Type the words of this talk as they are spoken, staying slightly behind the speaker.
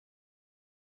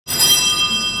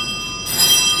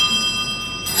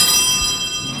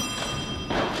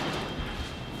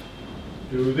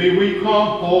To thee we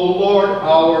come, O Lord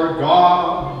our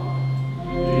God.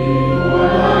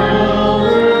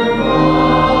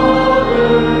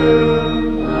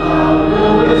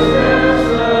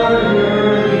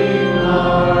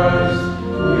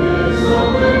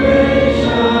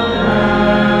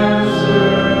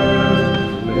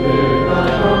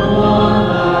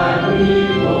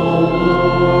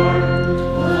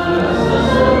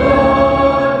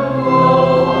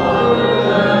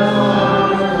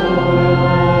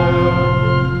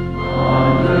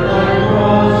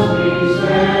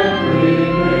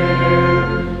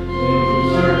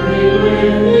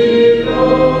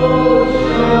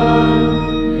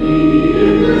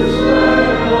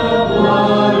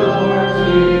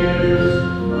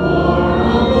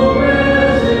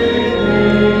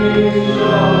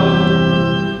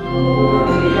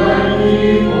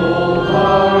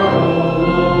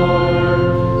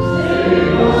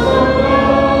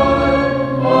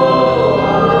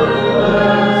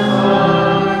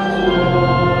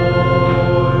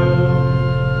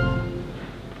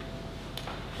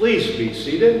 Please be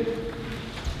seated.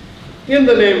 In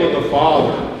the name of the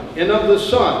Father, and of the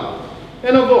Son,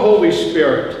 and of the Holy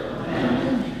Spirit.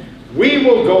 Amen. We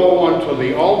will go unto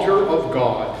the altar of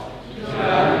God.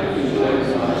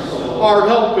 Our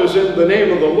help is in the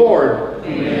name of the Lord.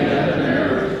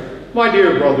 Amen. My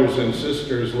dear brothers and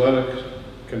sisters, let us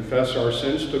confess our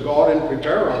sins to God and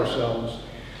prepare ourselves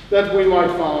that we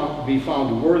might be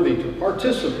found worthy to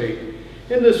participate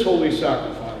in this holy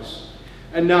sacrifice.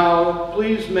 And now,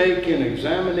 please make an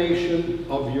examination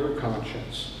of your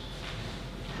conscience.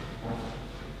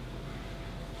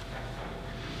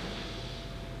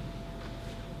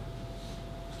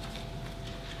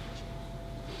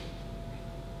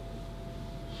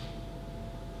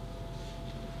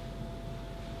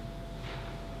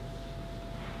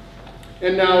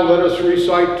 And now let us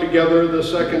recite together the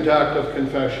second act of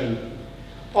confession.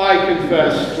 I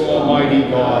confess to Almighty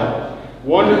God,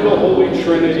 one in the Holy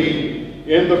Trinity,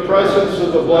 in the presence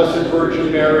of the Blessed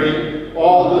Virgin Mary,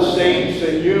 all the saints,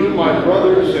 and you, my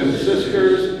brothers and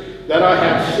sisters, that I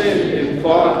have sinned in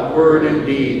thought, word, and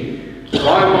deed,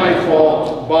 by my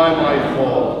fault, by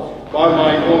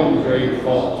my own great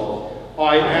fault.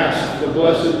 I ask the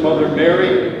Blessed Mother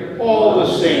Mary, all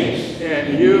the saints,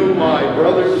 and you, my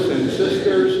brothers and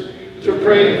sisters, to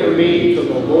pray for me to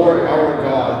the Lord our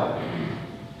God.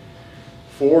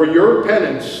 For your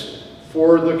penance,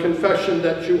 for the confession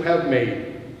that you have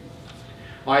made,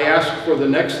 I ask for the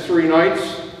next 3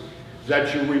 nights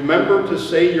that you remember to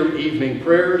say your evening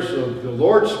prayers of the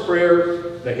Lord's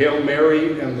Prayer, the Hail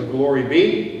Mary, and the Glory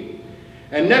Be.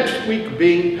 And next week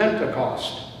being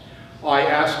Pentecost, I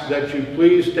ask that you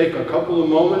please take a couple of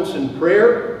moments in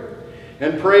prayer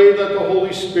and pray that the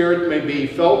Holy Spirit may be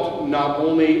felt not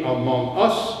only among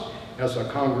us as a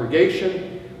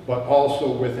congregation, but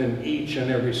also within each and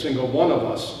every single one of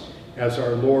us, as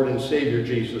our Lord and Savior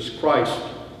Jesus Christ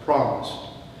promised.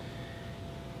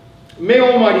 May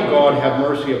Almighty God have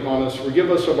mercy upon us, forgive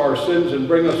us of our sins, and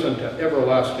bring us into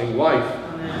everlasting life.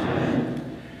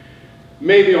 Amen.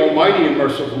 May the Almighty and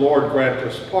merciful Lord grant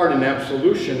us pardon,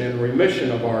 absolution, and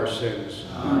remission of our sins.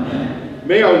 Amen.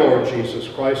 May our Lord Jesus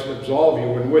Christ absolve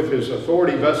you, and with his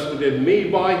authority vested in me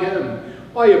by him,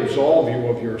 I absolve you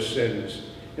of your sins.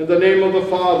 In the name of the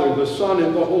Father, the Son,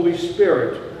 and the Holy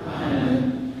Spirit.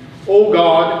 Amen. O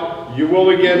God, you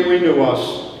will again renew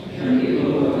us. And you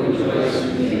will rejoice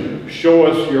in me. Show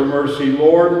us your mercy,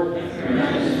 Lord.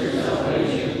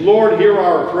 And Lord, hear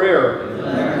our prayer.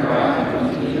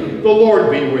 The Lord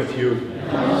be with you.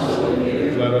 And also with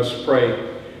you. Let us pray.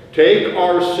 Take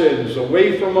our sins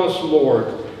away from us, Lord,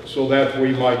 so that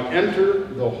we might enter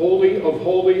the Holy of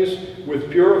Holies with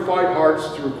purified hearts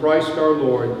through Christ our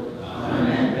Lord.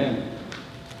 Amen. Amen.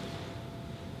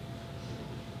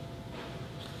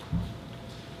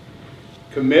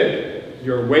 Commit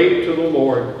your way to the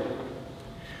Lord.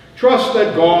 Trust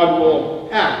that God will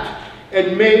act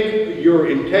and make your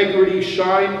integrity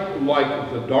shine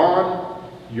like the dawn,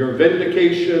 your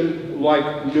vindication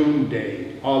like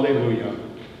noonday. Alleluia.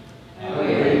 I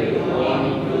wait with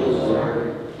longing for the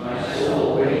Lord. My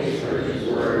soul waits for his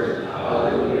word.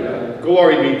 Alleluia.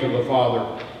 Glory be to the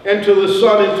Father, and to the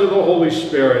Son, and to the Holy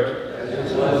Spirit.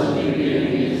 As it was in the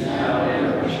beginning, is now, and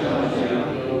ever shall be,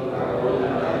 our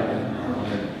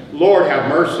Lord. Lord have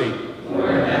mercy. Lord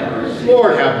have mercy.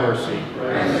 Lord have mercy.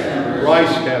 Christ have mercy.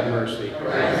 Christ have mercy.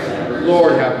 Christ have mercy.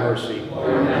 Lord have mercy.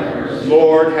 Lord have mercy.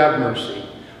 Lord have mercy.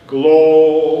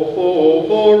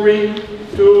 Glory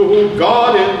to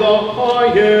God in the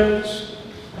highest,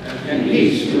 and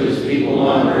peace to his people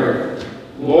on earth.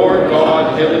 Lord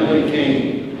God, heavenly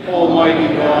King, almighty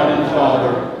God and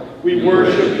Father, We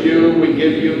worship you, we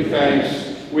give you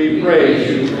thanks, we praise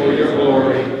you for your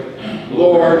glory.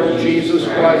 Lord Jesus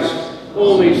Christ,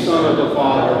 only Son of the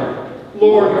Father,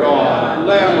 Lord God,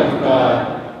 Lamb of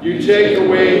God, you take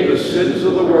away the sins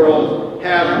of the world,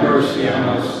 have mercy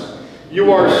on us.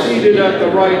 You are seated at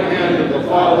the right hand of the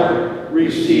Father,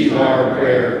 receive our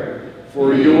prayer.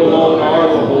 For you alone are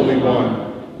the Holy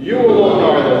One, you alone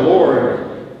are the Lord,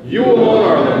 you alone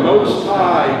are the Most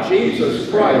High, Jesus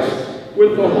Christ,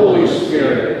 with the Holy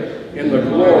Spirit, in the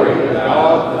glory of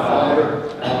God the Father.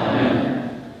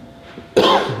 Amen.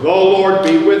 The Lord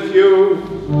be with you.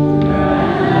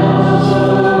 And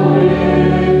also with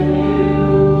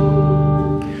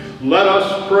you. Let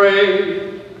us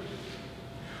pray.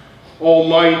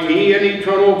 Almighty and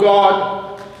eternal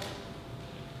God,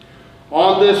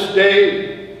 on this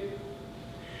day,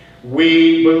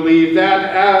 we believe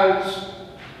that as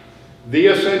the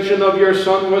ascension of your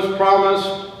Son was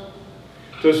promised,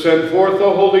 to send forth the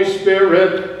Holy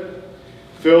Spirit,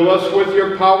 fill us with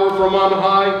your power from on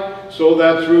high, so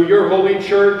that through your holy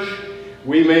church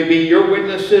we may be your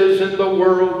witnesses in the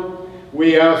world.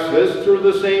 We ask this through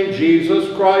the same Jesus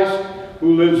Christ,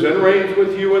 who lives and reigns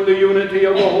with you in the unity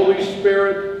of the Holy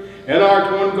Spirit, and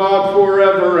art one God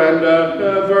forever and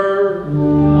ever.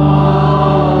 Amen.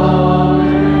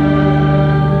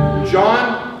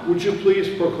 John, would you please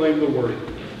proclaim the word?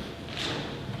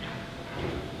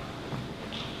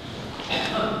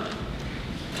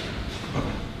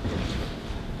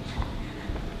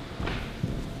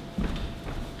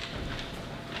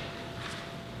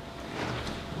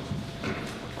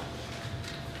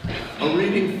 A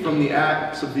reading from the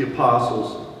Acts of the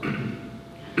Apostles.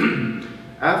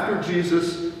 After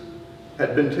Jesus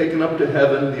had been taken up to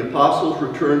heaven, the apostles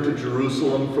returned to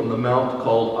Jerusalem from the mount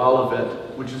called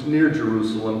Olivet, which is near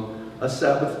Jerusalem, a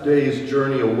Sabbath day's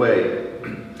journey away.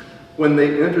 When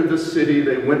they entered the city,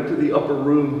 they went to the upper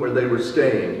room where they were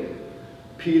staying.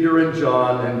 Peter and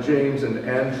John and James and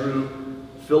Andrew,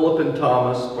 Philip and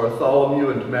Thomas, Bartholomew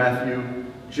and Matthew,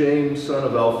 James, son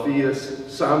of Alphaeus,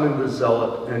 Simon the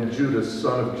Zealot, and Judas,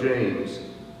 son of James.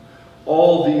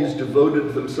 All these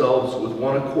devoted themselves with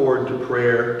one accord to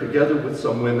prayer, together with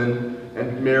some women,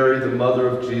 and Mary, the mother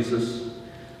of Jesus,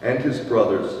 and his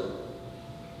brothers.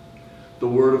 The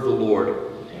word of the Lord.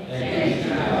 Thanks be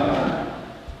to God.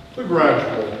 The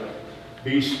gradual.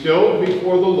 Be still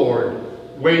before the Lord.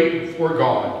 Wait for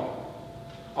God.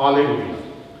 Alleluia.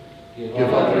 Give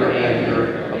up your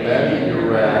anger, abandon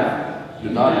your wrath. Do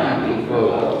not be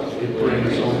provoked, it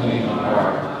brings only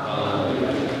harm.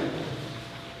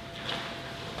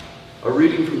 A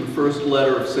reading from the first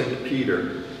letter of St.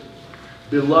 Peter.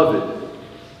 Beloved,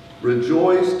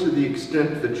 rejoice to the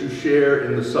extent that you share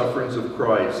in the sufferings of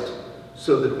Christ,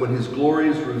 so that when his glory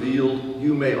is revealed,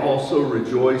 you may also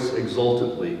rejoice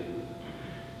exultantly.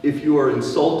 If you are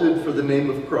insulted for the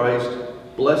name of Christ,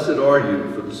 blessed are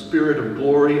you, for the Spirit of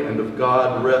glory and of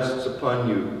God rests upon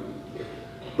you.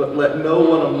 But let no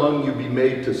one among you be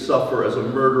made to suffer as a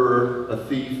murderer, a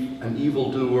thief, an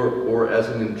evildoer, or as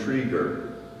an intriguer.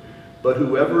 But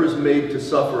whoever is made to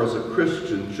suffer as a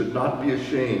Christian should not be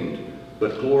ashamed,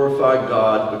 but glorify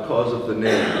God because of the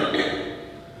name.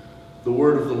 The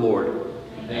word of the Lord.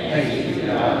 Thanks be to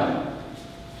God.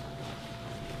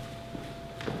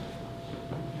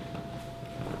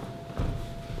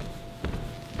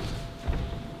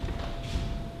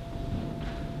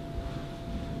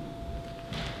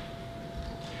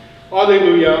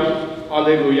 Alleluia,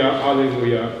 alleluia,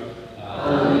 alleluia.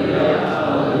 Alleluia,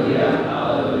 alleluia,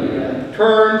 alleluia.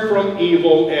 Turn from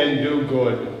evil and do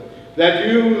good, that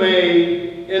you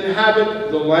may inhabit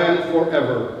the land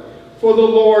forever. For the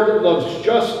Lord loves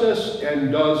justice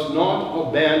and does not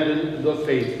abandon the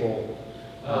faithful.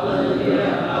 Alleluia,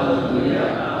 alleluia,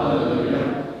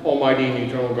 alleluia. Almighty and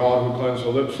eternal God, who cleansed the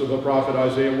lips of the prophet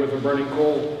Isaiah with a burning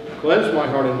coal, cleanse my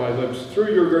heart and my lips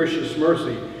through your gracious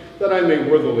mercy, that I may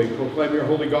worthily proclaim your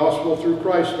holy gospel through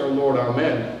Christ our Lord.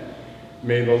 Amen.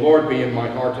 May the Lord be in my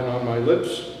heart and on my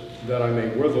lips, that I may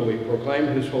worthily proclaim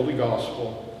his holy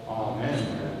gospel.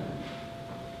 Amen.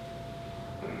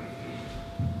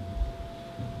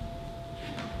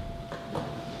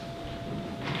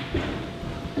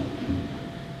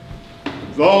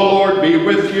 The Lord be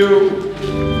with you.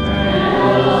 And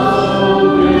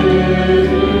also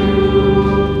with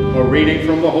you. A reading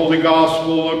from the Holy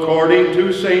Gospel according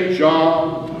to St.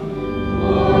 John.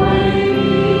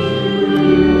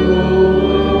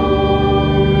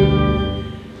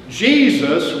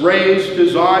 Jesus raised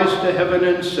his eyes to heaven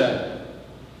and said,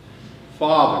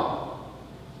 Father,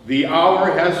 the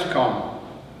hour has come.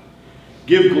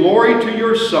 Give glory to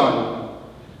your Son,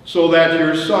 so that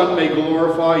your Son may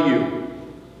glorify you.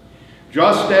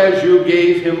 just as you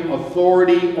gave him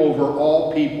authority over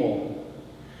all people,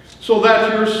 so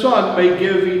that your Son may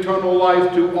give eternal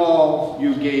life to all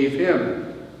you gave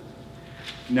him.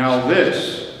 Now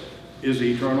this is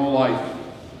eternal life,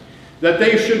 that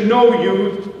they should know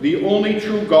you, the only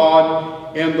true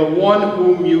God, and the one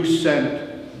whom you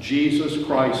sent, Jesus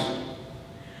Christ.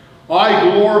 I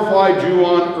glorified you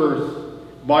on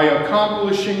earth by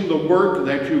accomplishing the work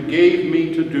that you gave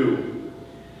me to do.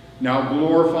 Now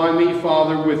glorify me,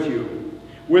 Father, with you,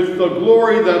 with the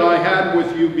glory that I had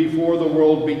with you before the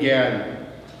world began.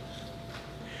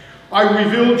 I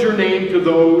revealed your name to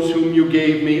those whom you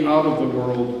gave me out of the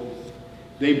world.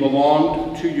 They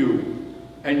belonged to you,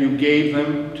 and you gave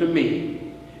them to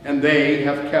me, and they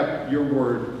have kept your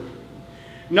word.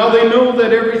 Now they know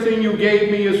that everything you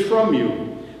gave me is from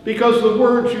you, because the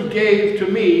words you gave to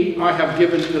me I have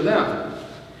given to them,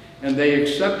 and they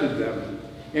accepted them,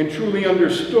 and truly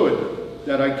understood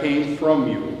that I came from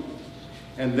you,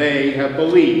 and they have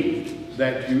believed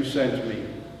that you sent me.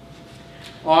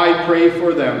 I pray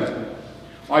for them.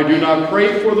 I do not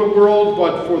pray for the world,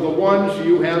 but for the ones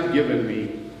you have given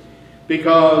me,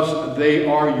 because they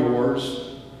are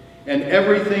yours, and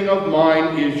everything of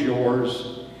mine is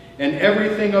yours, and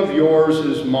everything of yours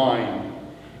is mine,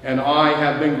 and I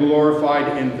have been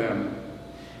glorified in them.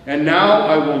 And now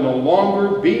I will no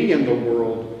longer be in the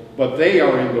world, but they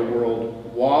are in the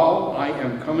world, while I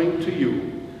am coming to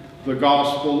you. The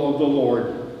gospel of the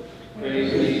Lord.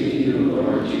 Praise be to you,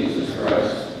 Lord Jesus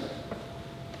Christ.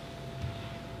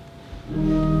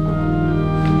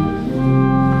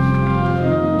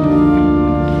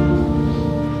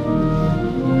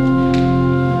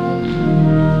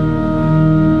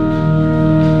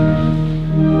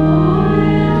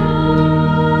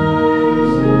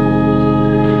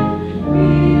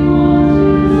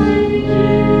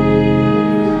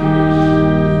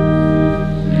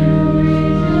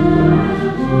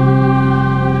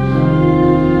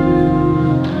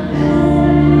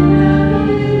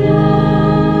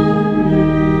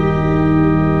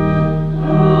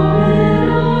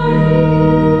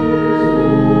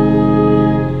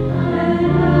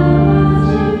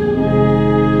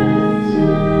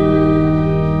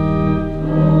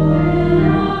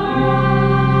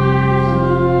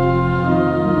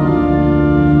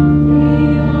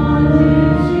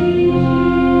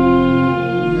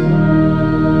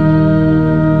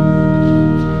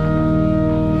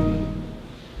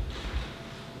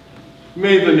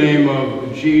 May the name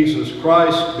of Jesus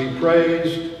Christ be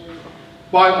praised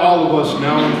by all of us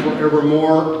now and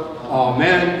forevermore.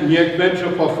 Amen. Niech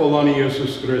będzie pochwalony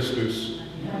Jezus Chrystus.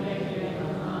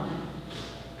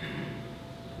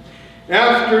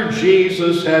 After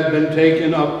Jesus had been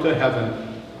taken up to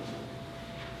heaven,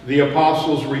 the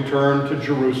apostles returned to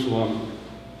Jerusalem.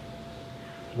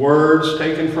 Words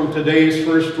taken from today's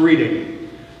first reading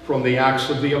from the Acts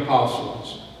of the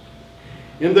Apostles.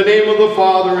 In the name of the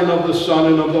Father, and of the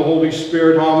Son, and of the Holy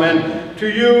Spirit, amen. To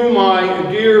you,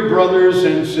 my dear brothers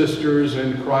and sisters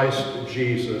in Christ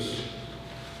Jesus.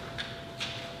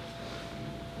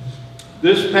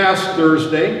 This past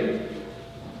Thursday,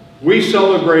 we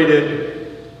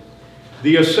celebrated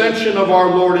the ascension of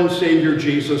our Lord and Savior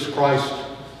Jesus Christ.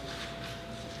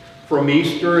 From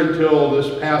Easter until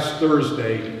this past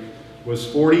Thursday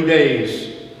was 40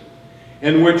 days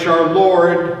in which our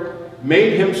Lord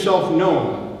made himself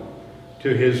known to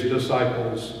his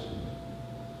disciples.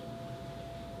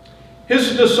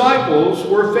 His disciples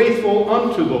were faithful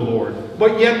unto the Lord,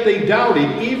 but yet they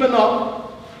doubted even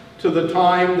up to the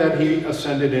time that he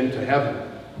ascended into heaven.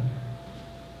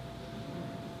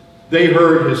 They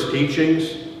heard his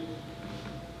teachings.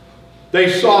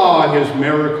 They saw his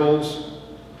miracles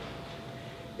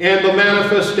and the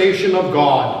manifestation of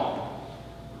God.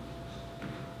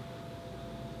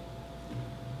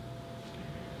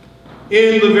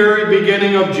 In the very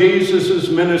beginning of Jesus'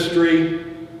 ministry,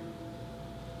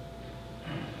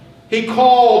 he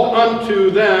called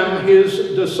unto them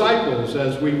his disciples,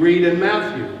 as we read in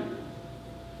Matthew.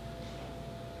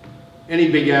 And he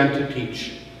began to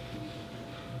teach.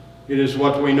 It is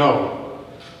what we know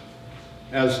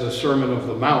as the Sermon of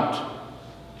the Mount.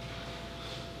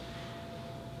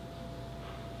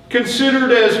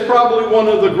 Considered as probably one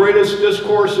of the greatest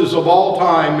discourses of all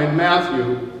time in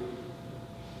Matthew,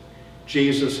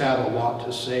 Jesus had a lot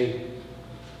to say.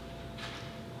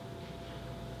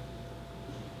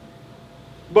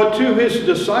 But to his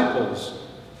disciples,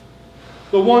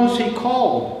 the ones he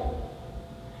called,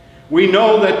 we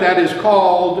know that that is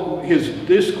called his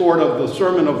discourse of the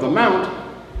Sermon of the Mount,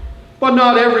 but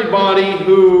not everybody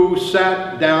who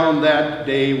sat down that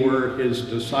day were his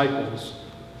disciples.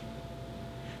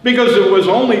 because it was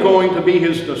only going to be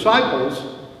his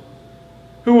disciples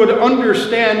who would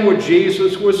understand what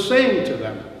Jesus was saying to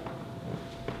them.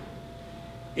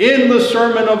 In the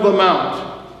Sermon on the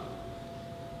Mount,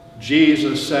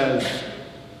 Jesus says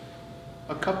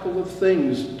a couple of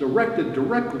things directed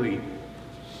directly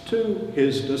to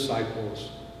his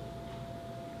disciples.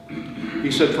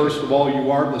 He said, first of all,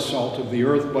 you are the salt of the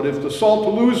earth, but if the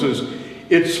salt loses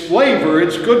its flavor,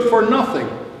 it's good for nothing.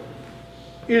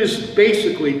 It is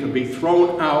basically to be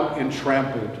thrown out and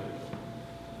trampled.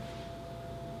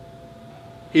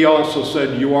 He also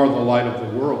said, you are the light of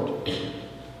the world.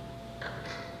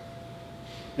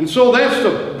 And so that's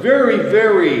a very,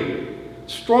 very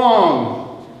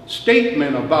strong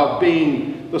statement about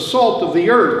being the salt of the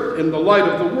earth and the light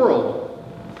of the world.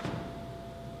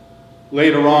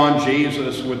 Later on,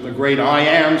 Jesus, with the great I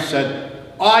am, said,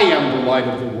 I am the light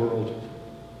of the world.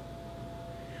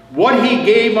 What he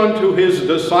gave unto his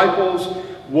disciples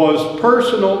was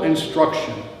personal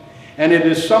instruction, and it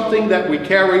is something that we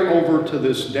carry over to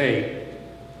this day.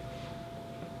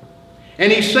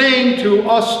 And he's saying to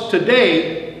us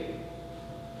today,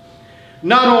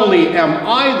 not only am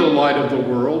I the light of the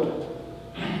world,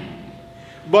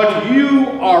 but you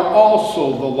are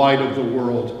also the light of the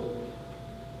world.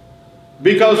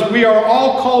 Because we are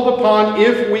all called upon,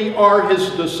 if we are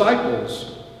his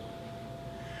disciples,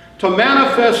 to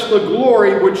manifest the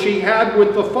glory which he had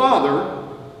with the Father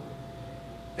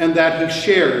and that he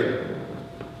shared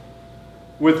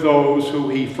with those who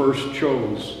he first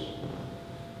chose.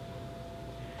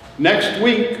 Next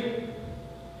week,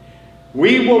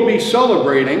 we will be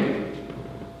celebrating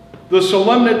the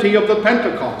solemnity of the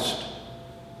Pentecost.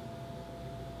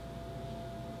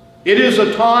 It is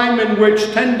a time in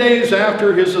which 10 days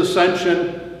after his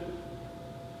ascension,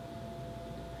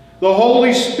 the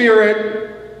Holy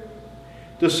Spirit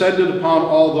descended upon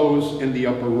all those in the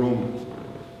upper room.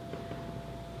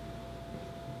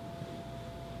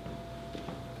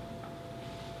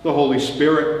 The Holy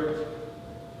Spirit,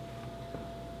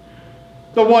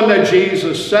 the one that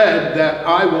Jesus said that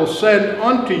I will send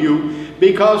unto you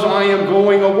because I am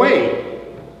going away.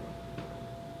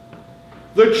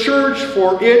 The church,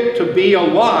 for it to be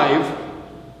alive,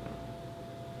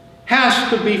 has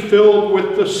to be filled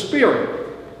with the Spirit.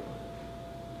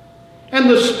 And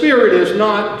the Spirit is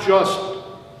not just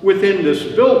within this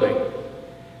building,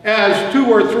 as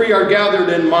 2 or 3 are gathered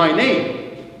in my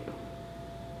name,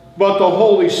 but the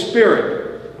Holy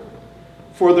Spirit,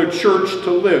 for the church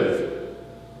to live,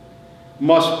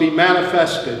 must be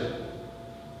manifested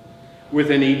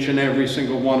within each and every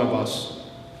single one of us.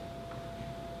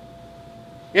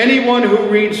 Anyone who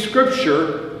reads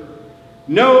Scripture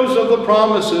knows of the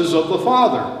promises of the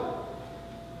Father.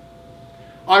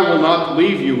 I will not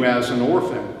leave you as an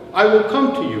orphan. I will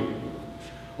come to you.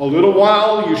 A little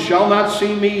while you shall not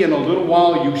see me, and a little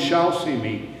while you shall see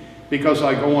me, because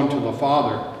I go unto the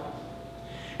Father.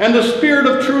 And the Spirit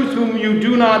of truth whom you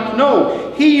do not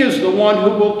know, he is the one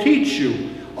who will teach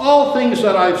you all things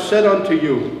that I've said unto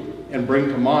you, and bring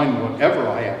to mind whatever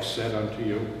I have said unto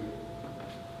you.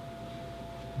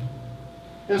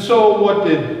 And so what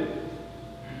did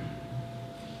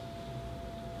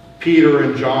Peter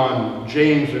and John,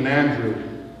 James and Andrew,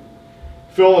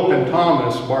 Philip and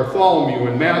Thomas, Bartholomew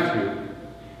and Matthew,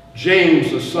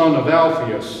 James the son of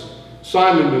Alphaeus,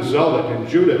 Simon the Zealot, and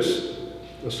Judas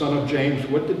the son of James,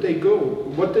 what did they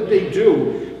do? What did they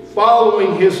do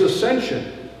following his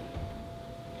ascension?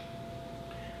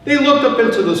 They looked up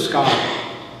into the sky,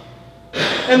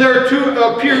 and there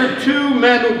appeared 2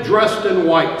 men dressed in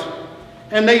white.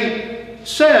 And they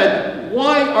said,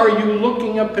 why are you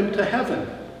looking up into heaven?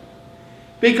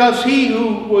 Because he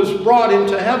who was brought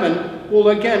into heaven will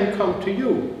again come to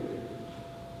you.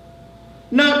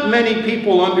 Not many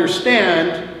people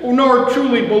understand nor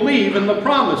truly believe in the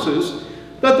promises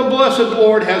that the blessed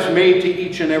Lord has made to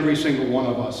each and every single one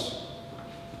of us.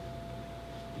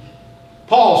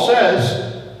 Paul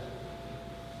says,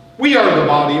 we are the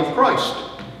body of Christ.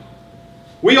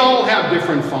 We all have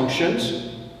different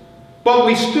functions, but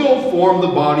we still form the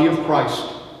body of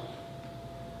Christ.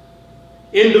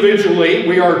 Individually,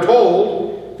 we are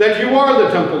told that you are the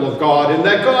temple of God and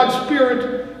that God's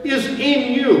Spirit is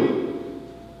in you.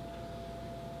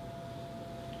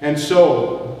 And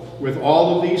so, with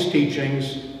all of these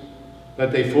teachings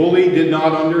that they fully did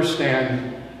not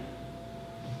understand,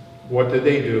 what did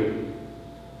they do?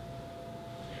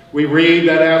 We read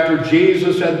that after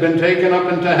Jesus had been taken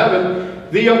up into heaven,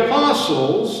 the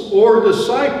apostles or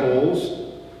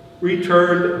disciples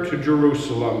returned to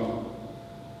Jerusalem.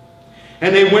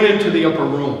 And they went into the upper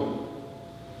room.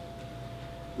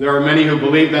 There are many who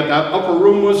believe that that upper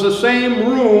room was the same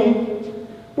room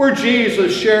where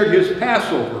Jesus shared his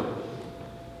Passover.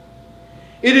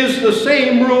 It is the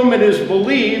same room, it is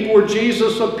believed, where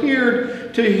Jesus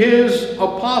appeared to his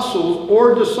apostles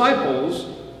or disciples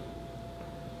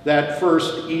that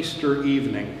first Easter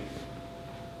evening.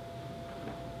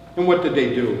 And what did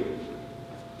they do?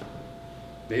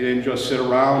 They didn't just sit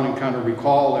around and kind of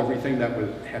recall everything that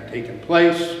had taken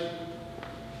place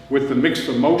with the mixed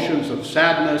emotions of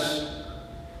sadness,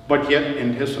 but yet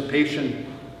anticipation.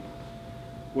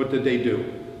 What did they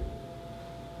do?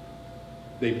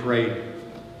 They prayed.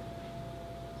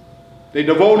 They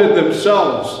devoted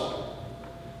themselves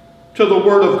to the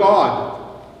Word of God.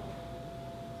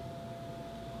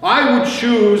 I would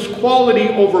choose quality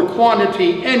over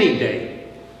quantity any day,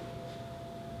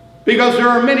 because there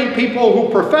are many people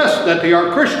who profess that they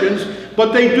are Christians,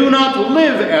 but they do not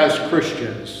live as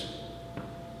Christians.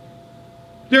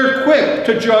 They're quick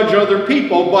to judge other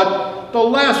people, but the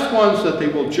last ones that they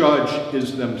will judge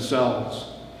is themselves.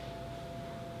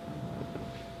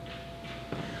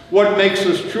 What makes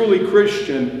us truly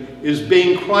Christian is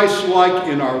being Christ-like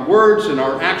in our words, in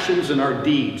our actions, and our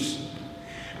deeds.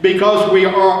 Because we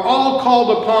are all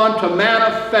called upon to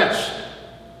manifest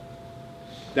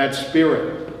that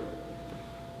Spirit.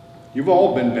 You've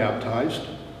all been baptized.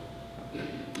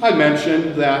 I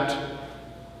mentioned that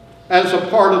as a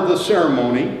part of the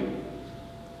ceremony,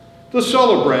 the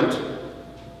celebrant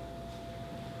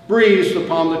breathes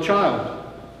upon the child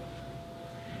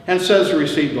and says,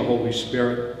 "Receive the Holy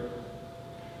Spirit,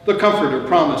 the Comforter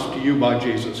promised to you by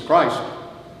Jesus Christ."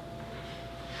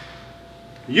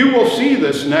 You will see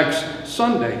this next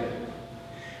Sunday,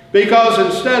 because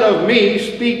instead of me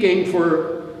speaking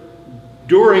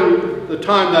during the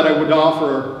time that I would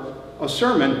offer a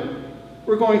sermon,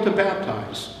 we're going to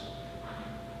baptize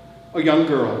a young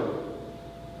girl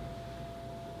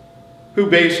who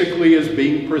basically is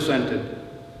being presented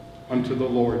unto the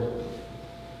Lord.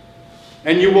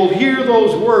 And you will hear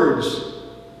those words,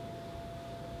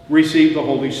 "Receive the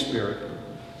Holy Spirit."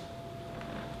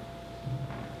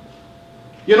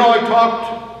 You know, I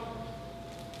talked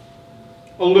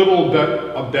a little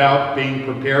bit about being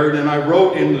prepared, and I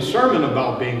wrote in the sermon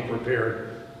about being prepared.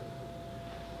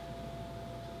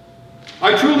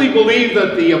 I truly believe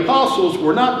that the apostles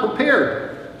were not prepared.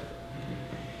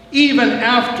 Even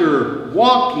after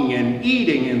walking and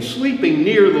eating and sleeping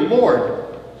near the Lord,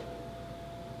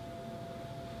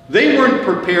 they weren't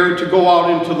prepared to go out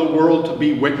into the world to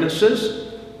be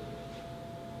witnesses.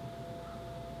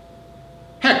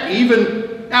 Heck,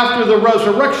 even after the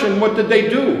resurrection, what did they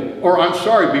do? Or, I'm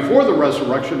sorry, before the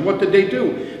resurrection, what did they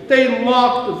do? They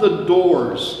locked the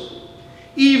doors.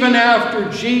 Even after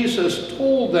Jesus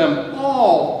told them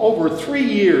all over 3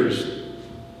 years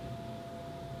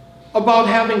about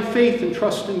having faith and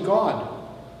trust in God.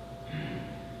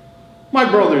 My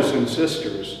brothers and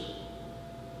sisters,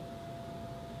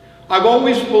 I've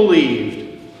always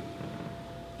believed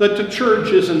that the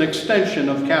church is an extension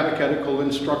of catechetical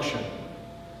instruction.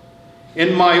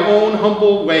 In my own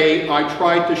humble way, I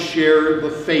try to share the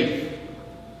faith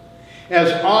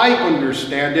as I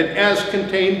understand it, as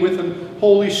contained within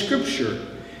Holy Scripture.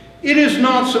 It is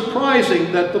not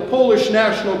surprising that the Polish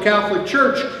National Catholic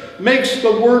Church makes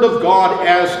the Word of God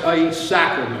as a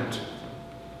sacrament.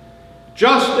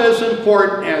 Just as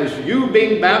important as you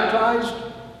being baptized,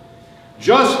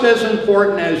 just as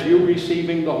important as you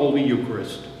receiving the Holy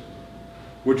Eucharist,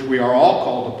 which we are all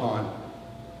called upon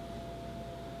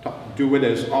to do it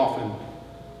as often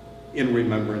in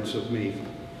remembrance of me.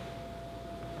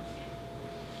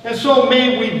 And so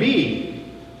may we be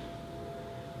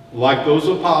like those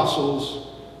apostles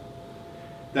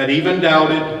that even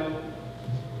doubted,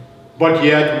 but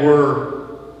yet were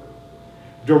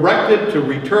directed to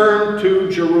return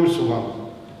to Jerusalem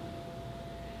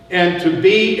and to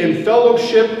be in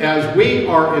fellowship as we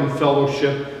are in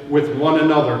fellowship with one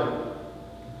another,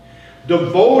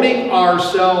 devoting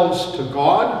ourselves to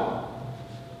God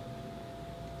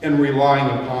and relying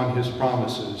upon His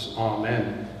promises.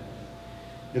 Amen.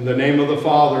 In the name of the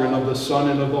Father, and of the Son,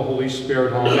 and of the Holy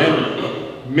Spirit.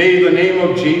 Amen. May the name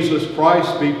of Jesus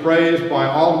Christ be praised by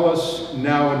all of us,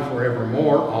 now and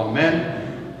forevermore.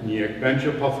 Amen. Niech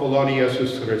będzie pochwalony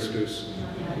Jezus Chrystus.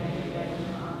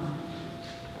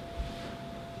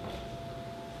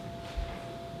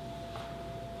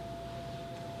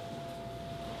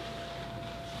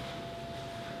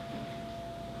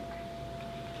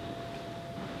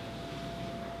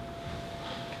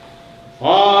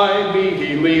 I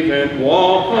believe in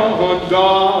one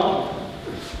God,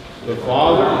 the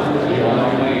Father, the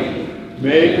Almighty,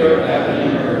 maker of heaven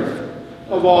and earth,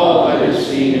 of all that is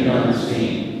seen and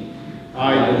unseen.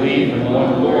 I believe in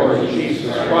one Lord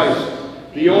Jesus Christ,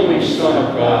 the the only Son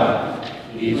of God,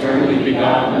 eternally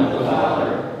begotten of the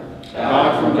Father,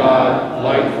 God from God,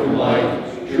 light from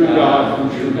light, true God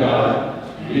from true God,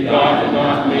 begotten,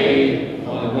 not made,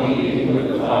 on one being with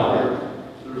the Father.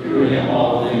 Through him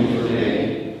all things were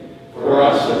made. For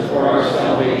us and for our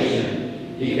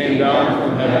salvation, he came down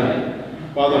from heaven.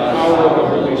 By the power of the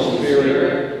Holy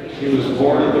Spirit, he was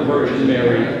born of the Virgin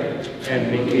Mary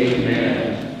and became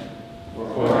man.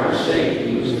 For our sake,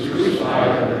 he was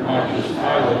crucified under Pontius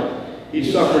Pilate.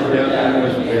 He suffered death and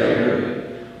was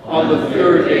buried. On the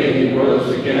third day he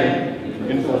rose again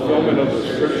in fulfillment of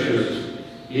the Scriptures.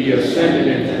 He ascended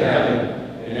into heaven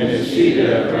and is seated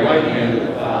at the right hand of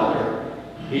the Father.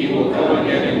 He will come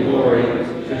again in glory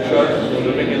to judge the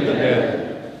living and the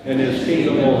dead, and his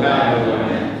kingdom will have no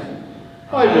end.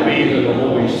 I believe in the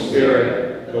Holy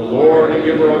Spirit, the Lord and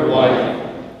giver of life,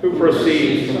 who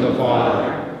proceeds from the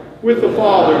Father. With the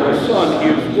Father and the Son he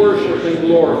is worshipped and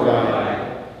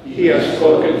glorified. He has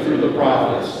spoken through the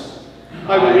prophets.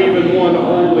 I believe in one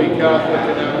holy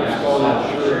Catholic and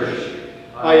Apostolic Church.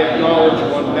 I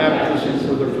acknowledge one baptism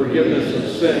for the forgiveness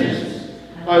of sins.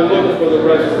 I look for the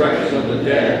resurrection of the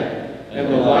dead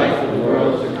and the life of the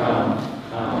world to come.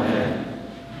 Amen.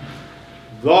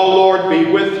 The Lord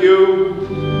be with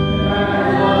you.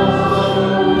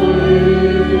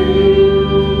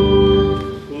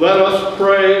 Let us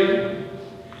pray.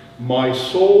 My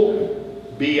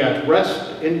soul, be at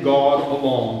rest in God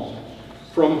alone,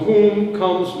 from whom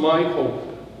comes my hope.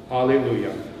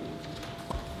 Alleluia.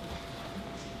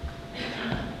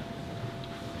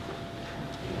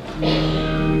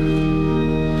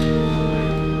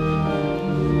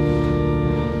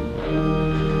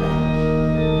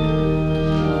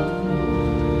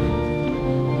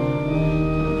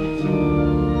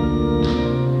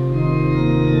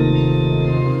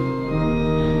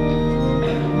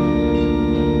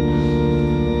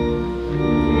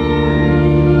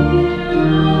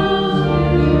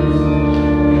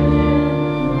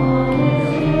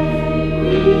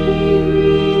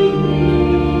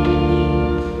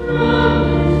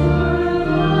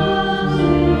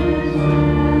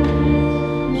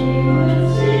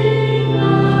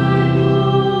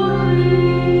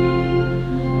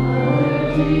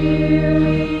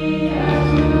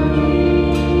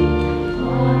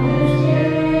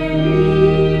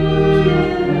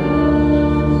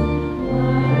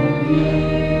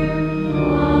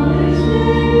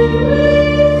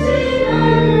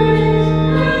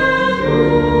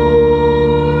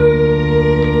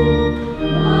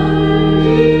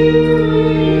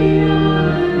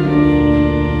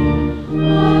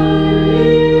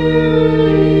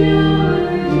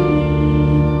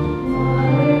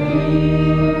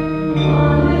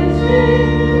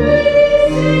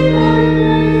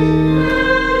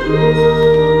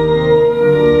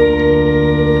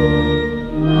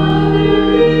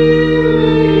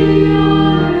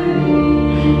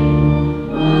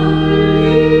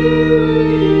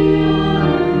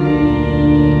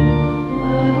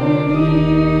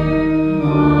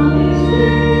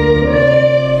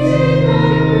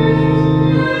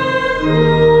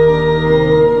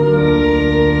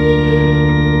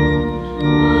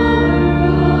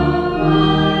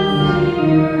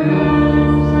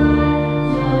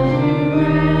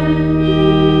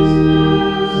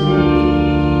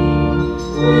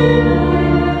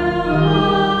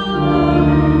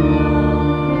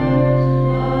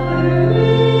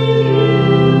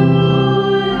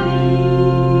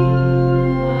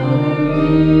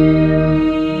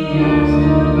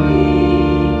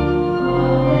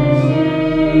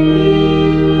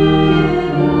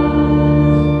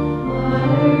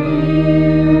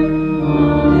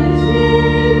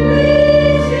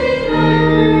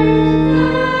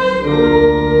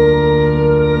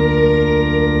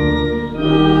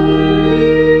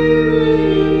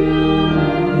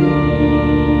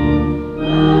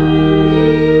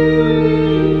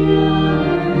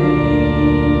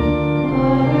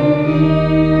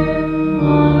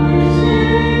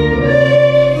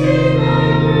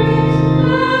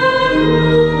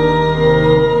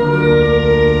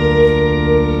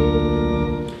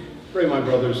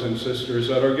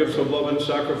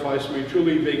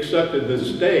 Accepted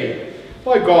this day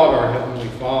by God our Heavenly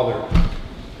Father.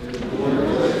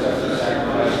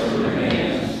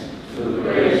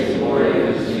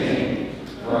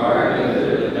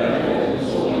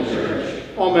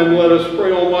 Amen. Let us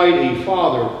pray. Almighty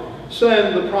Father,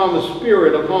 send the promised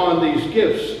Spirit upon these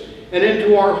gifts and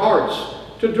into our hearts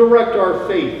to direct our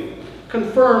faith,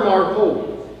 confirm our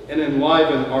hope, and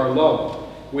enliven our love.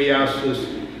 We ask this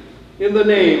in the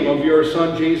name of your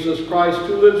Son, Jesus Christ,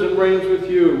 who lives and reigns with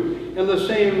you in the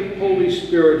same Holy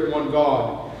Spirit, one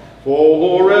God,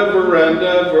 forever and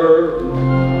ever.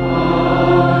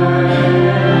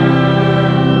 Amen.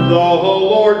 The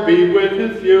Lord be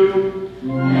with you.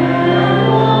 And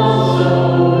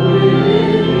also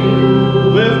with you.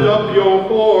 Lift up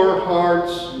your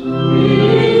hearts.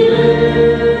 We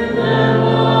lift them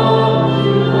up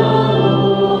to the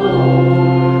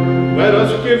Lord. Let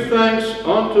us give thanks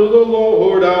unto the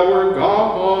Lord our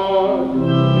God.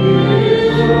 It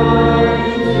is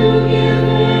right to give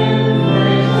Him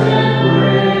thanks and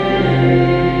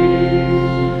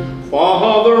praise.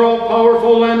 Father,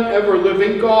 all-powerful and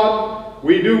ever-living God,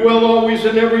 we do well always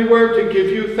and everywhere to give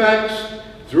you thanks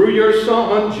through your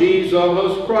Son,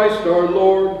 Jesus Christ our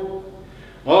Lord.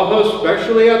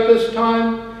 Especially at this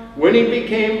time, when he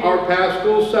became our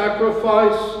paschal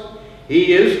sacrifice,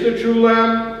 he is the true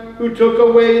Lamb who took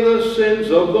away the sins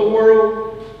of the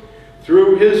world.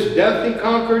 Through his death he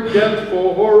conquered death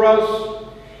for us,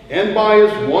 and by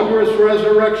his wondrous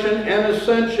resurrection and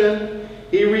ascension,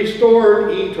 he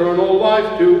restored eternal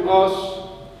life to us.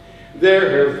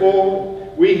 Therefore,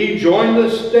 we join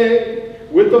this day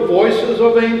with the voices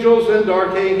of angels and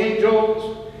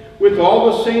archangels, with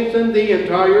all the saints and the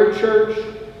entire church,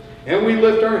 and we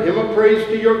lift our hymn of praise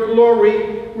to your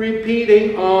glory,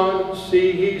 repeating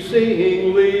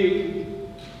unceasingly,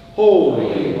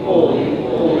 Holy, holy,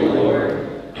 holy Lord,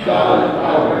 God of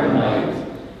power and might,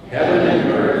 heaven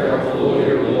and earth are full of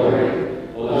your glory.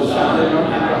 Hosanna in the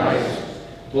highest.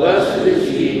 Blessed is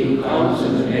he who comes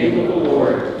in the name of the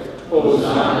Lord.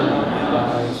 Hosanna in the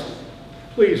highest.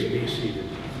 Please be seated.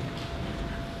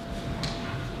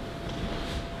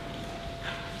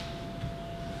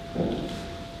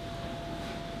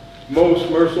 Most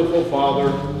merciful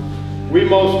Father, we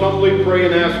most humbly pray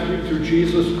and ask you through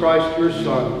Jesus Christ, your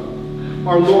Son,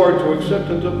 our Lord, to accept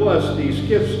and to bless these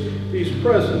gifts, these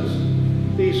presents,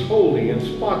 these holy and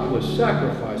spotless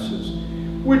sacrifices,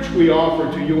 which we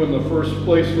offer to you in the first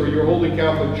place for your holy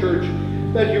Catholic Church,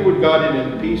 that you would guide it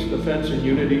in peace, defense, and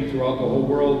unity throughout the whole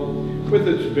world, with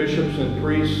its bishops and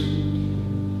priests,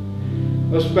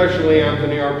 especially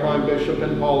Anthony, our prime bishop,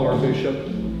 and Paul, our bishop,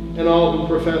 and all who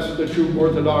profess the true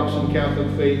Orthodox and Catholic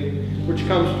faith, which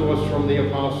comes to us from the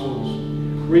apostles.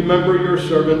 Remember your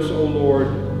servants, O Lord.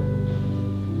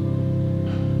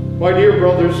 My dear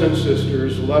brothers and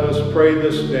sisters, let us pray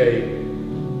this day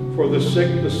for the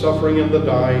sick, the suffering, and the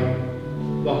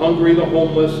dying, the hungry, the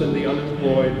homeless, and the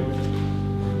unemployed.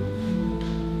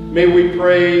 May we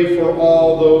pray for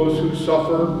all those who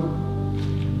suffer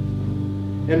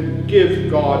and give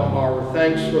God our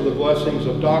thanks for the blessings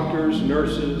of doctors,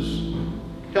 nurses,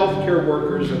 healthcare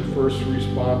workers, and first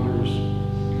responders.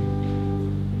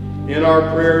 In our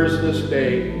prayers this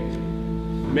day,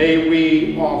 may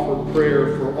we offer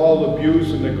prayer for all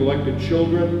abused and neglected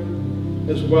children,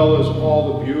 as well as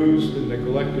all abused and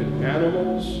neglected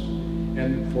animals,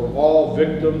 and for all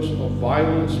victims of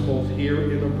violence both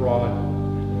here and abroad.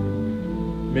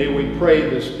 May we pray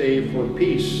this day for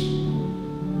peace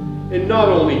in not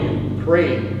only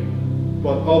Ukraine,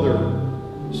 but other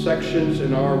sections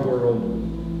in our world.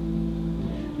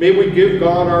 May we give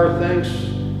God our thanks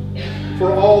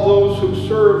for all those who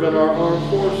serve in our armed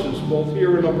forces, both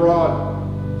here and abroad,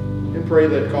 and pray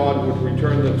that God would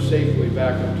return them safely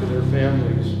back unto their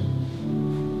families.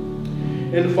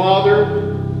 And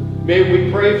Father, may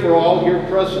we pray for all here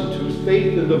present whose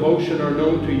faith and devotion are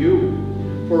known to you,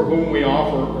 for whom we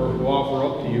offer, or who offer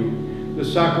up to you, the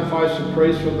sacrifice of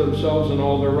praise for themselves and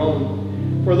all their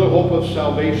own, for the hope of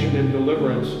salvation and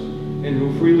deliverance, and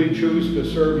who freely choose to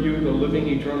serve you, the living,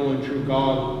 eternal, and true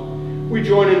God. We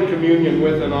join in communion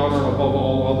with and honor above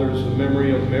all others the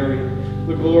memory of Mary,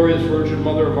 the glorious Virgin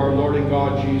Mother of our Lord and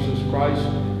God, Jesus Christ,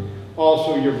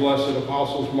 also your blessed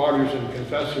apostles, martyrs, and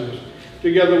confessors,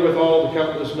 together with all the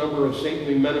countless number of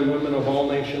saintly men and women of all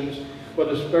nations, but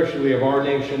especially of our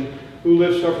nation, who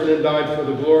lived, suffered, and died for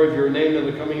the glory of your name and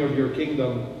the coming of your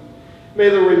kingdom. May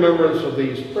the remembrance of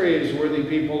these praiseworthy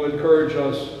people encourage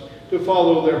us to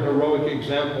follow their heroic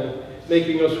example,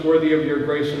 making us worthy of your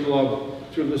grace and love,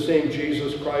 through the same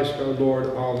Jesus Christ our Lord.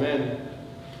 Amen.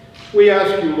 We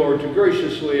ask you, Lord, to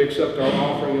graciously accept our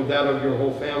offering and that of your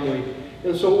whole family,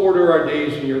 and so order our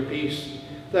days in your peace,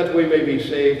 that we may be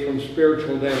saved from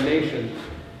spiritual damnation,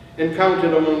 and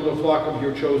counted among the flock of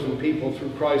your chosen people, through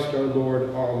Christ our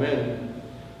Lord. Amen.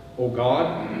 O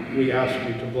God, we ask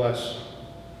you to bless,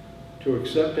 to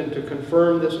accept and to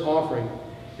confirm this offering,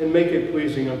 and make it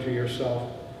pleasing unto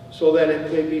yourself, so that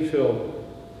it may be filled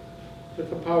with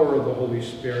the power of the Holy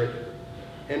Spirit,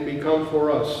 and become for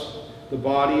us the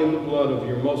body and the blood of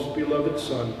your most beloved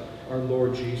Son, our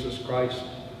Lord Jesus Christ.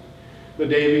 The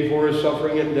day before his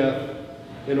suffering and death,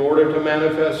 in order to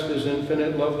manifest his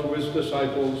infinite love to his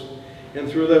disciples, and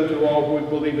through them to all who would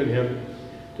believe in him,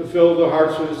 to fill the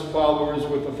hearts of his followers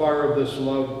with the fire of this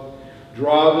love,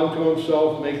 draw them to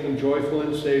himself, make them joyful,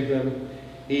 and save them.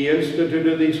 He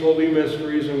instituted these holy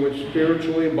mysteries in which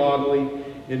spiritually and bodily,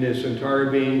 in his entire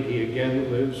being, he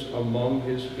again lives among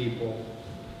his people.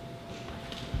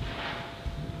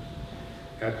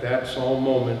 At that solemn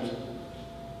moment,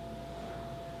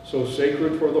 so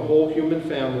sacred for the whole human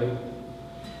family,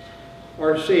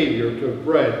 our Savior took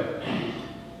bread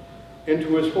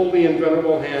into his holy and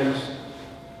venerable hands,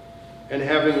 and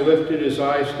having lifted his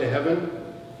eyes to heaven,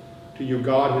 to you,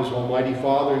 God, his almighty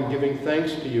Father, and giving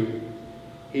thanks to you,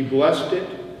 he blessed it,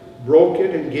 broke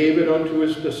it, and gave it unto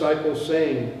his disciples,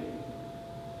 saying,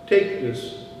 "Take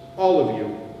this, all of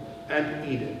you, and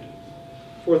eat it,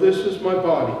 for this is my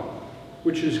body,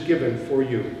 which is given for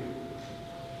you."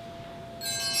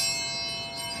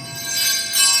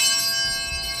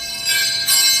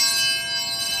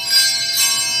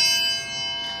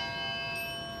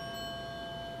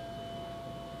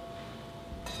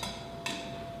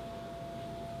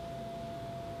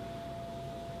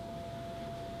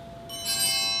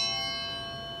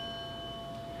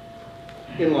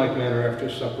 In like manner, after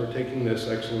supper, taking this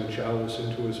excellent chalice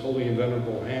into his holy and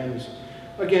venerable hands,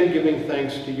 again giving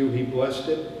thanks to you, he blessed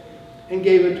it and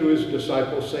gave it to his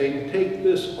disciples, saying, "Take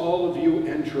this, all of you,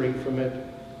 and drink from it,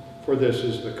 for this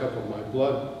is the cup of my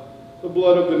blood, the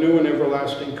blood of the new and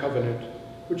everlasting covenant,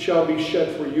 which shall be shed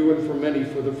for you and for many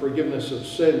for the forgiveness of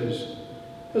sins.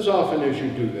 As often as you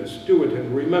do this, do it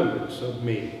in remembrance of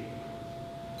me."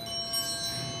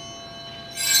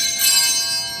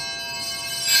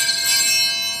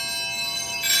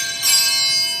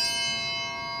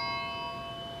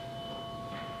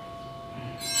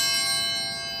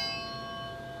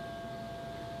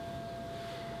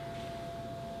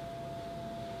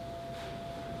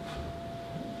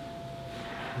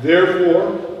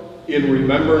 Therefore, in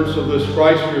remembrance of this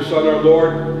Christ, your Son, our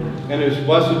Lord, and his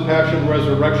blessed passion,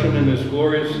 resurrection, and his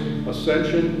glorious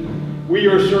ascension, we,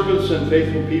 your servants and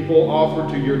faithful people, offer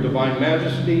to your divine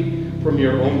majesty from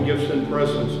your own gifts and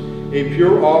presents a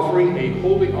pure offering, a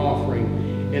holy offering,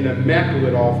 an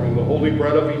immaculate offering, the holy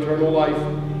bread of eternal life,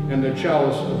 and the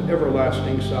chalice of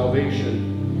everlasting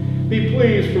salvation. Be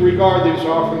pleased to regard these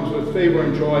offerings with favor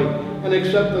and joy, and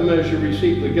accept them as you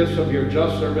receive the gifts of your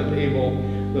just servant Abel,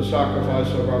 the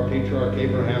sacrifice of our patriarch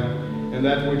Abraham, and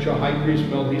that which a high priest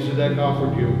Melchizedek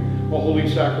offered you, a holy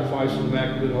sacrifice and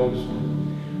immaculate host.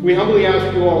 We humbly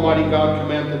ask you, Almighty God,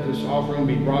 command that this offering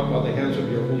be brought by the hands of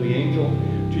your holy angel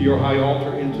to your high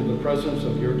altar into the presence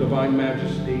of your divine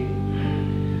majesty,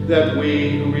 that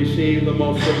we who receive the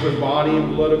most sacred body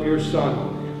and blood of your Son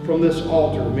from this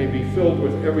altar may be filled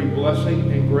with every blessing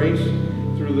and grace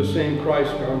through the same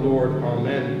Christ our Lord.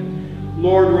 Amen.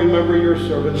 Lord, remember your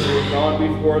servants who have gone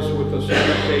before us with the sign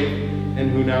of faith and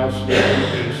who now sleep in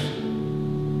peace.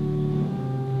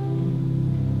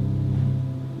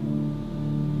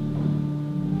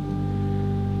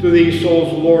 To these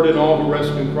souls, Lord, and all who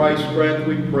rest in Christ, grant,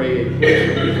 we pray, a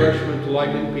place of refreshment, delight,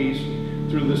 and peace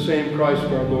through the same Christ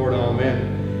our Lord.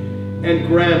 Amen. And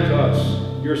grant us,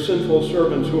 your sinful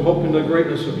servants who hope in the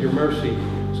greatness of your mercy,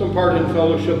 some part in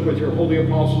fellowship with your holy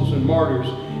apostles and martyrs,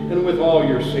 and with all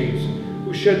your saints,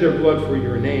 who shed their blood for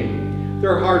your name.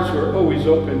 Their hearts were always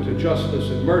open to justice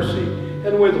and mercy,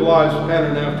 and with lives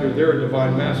patterned after their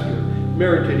divine master,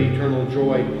 merited eternal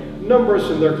joy. Number us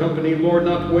in their company, Lord,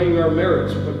 not weighing our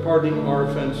merits, but pardoning our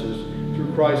offenses.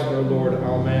 Through Christ our Lord.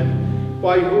 Amen.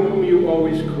 By whom you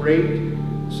always create,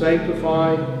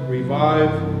 sanctify,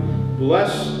 revive,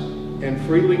 bless, and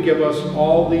freely give us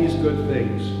all these good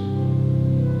things.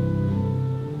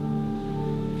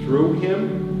 Through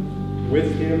him,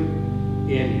 with him,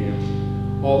 in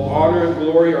him. All honor and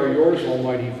glory are yours,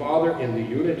 Almighty Father, in the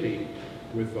unity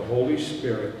with the Holy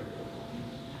Spirit.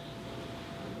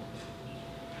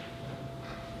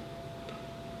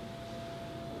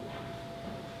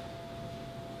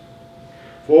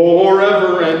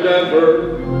 Forever and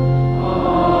ever.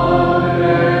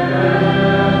 Amen.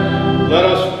 Let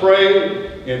us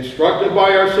pray, instructed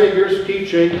by our Savior's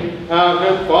teaching,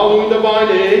 and following divine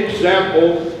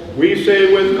example, we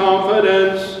say with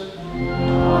confidence,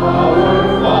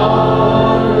 Our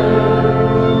Father,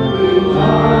 who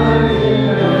art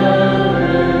in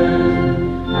heaven,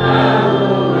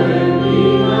 hallowed be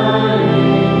thy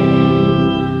name.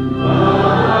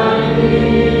 Thy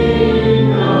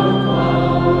kingdom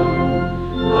come,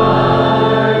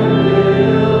 thy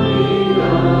will be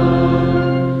done,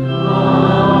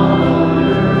 on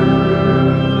earth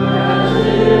as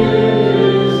it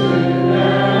is in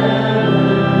heaven.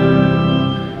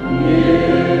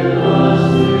 Give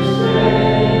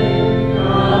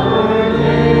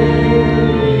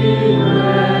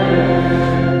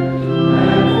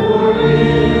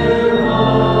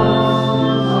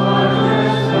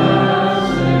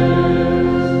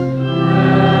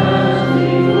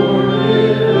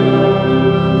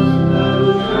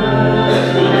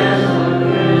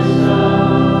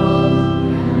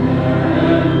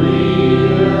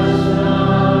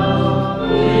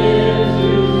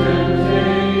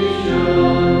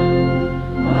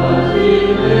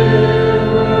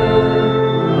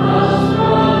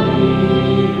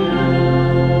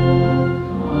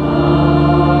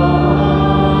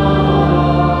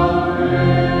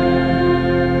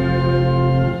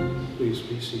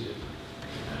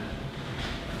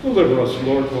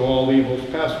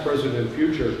past, present, and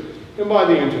future, and by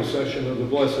the intercession of the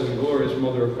blessed and glorious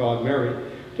Mother of God,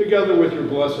 Mary, together with your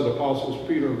blessed apostles,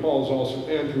 Peter and Paul, also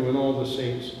Andrew, and all the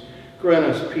saints, grant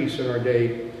us peace in our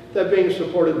day, that being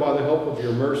supported by the help of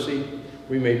your mercy,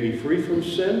 we may be free from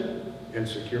sin and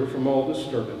secure from all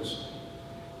disturbance.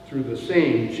 Through the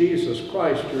same Jesus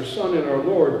Christ, your Son and our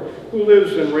Lord, who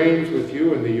lives and reigns with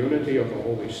you in the unity of the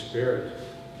Holy Spirit,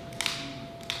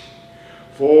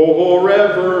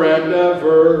 forever and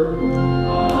ever.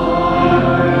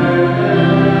 Amen.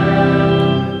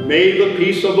 May the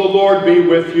peace of the Lord be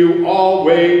with you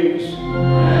always.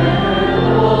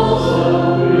 And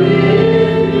also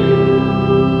with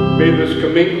you. May this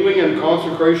commingling and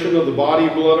consecration of the body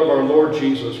and blood of our Lord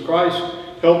Jesus Christ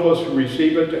help us to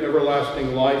receive it to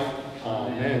everlasting life.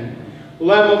 Amen.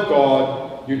 Lamb of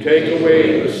God, you take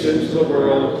away the sins of the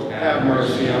world, have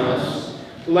mercy on us.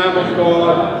 Lamb of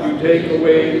God, you take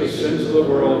away the sins of the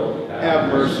world,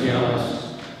 have mercy on us.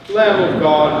 Lamb of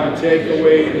God, you take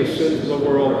away the sins of the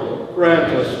world,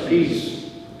 grant us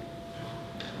peace.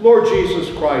 Lord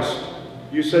Jesus Christ,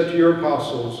 you said to your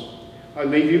apostles, I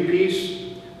leave you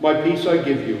peace, my peace I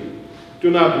give you.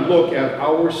 Do not look at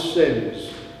our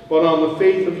sins, but on the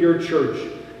faith of your church,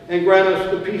 and grant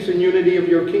us the peace and unity of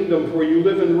your kingdom, for you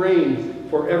live and reign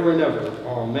forever and ever.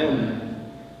 Amen.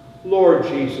 Lord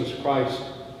Jesus Christ,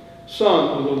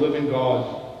 Son of the living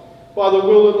God, by the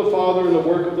will of the Father and the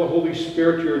work of the Holy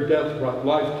Spirit, your death brought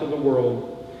life to the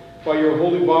world. By your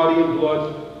holy body and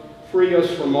blood, free us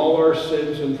from all our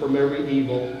sins and from every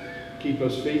evil. Keep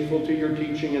us faithful to your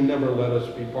teaching and never let us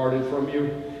be parted from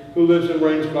you, who lives and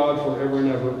reigns God forever and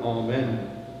ever. Amen.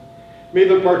 May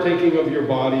the partaking of your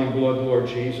body and blood, Lord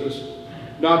Jesus,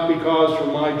 not be cause for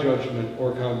my judgment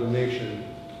or condemnation,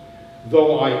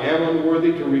 though I am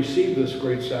unworthy to receive this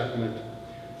great sacrament,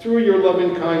 through your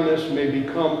loving kindness may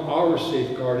become our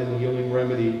safeguard and healing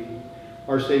remedy.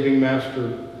 Our saving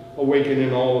Master, awaken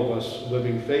in all of us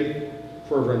living faith,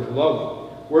 fervent love,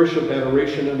 worship,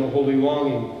 adoration, and a holy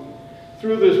longing.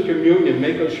 Through this communion,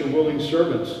 make us your willing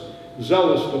servants,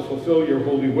 zealous to fulfill your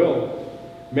holy will.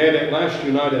 May it at last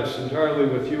unite us entirely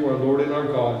with you, our Lord and our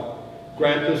God.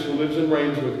 Grant this who lives and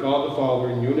reigns with God the Father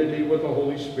in unity with the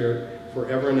Holy Spirit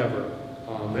forever and ever.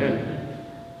 Amen.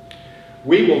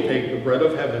 We will take the bread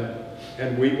of heaven,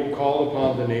 and we will call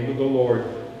upon the name of the Lord.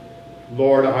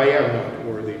 Lord, I am not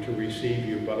worthy to receive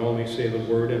you, but only say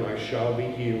the word, and I shall be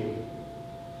healed.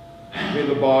 May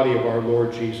the body of our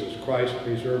Lord Jesus Christ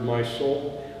preserve my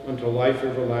soul unto life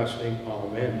everlasting.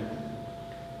 Amen.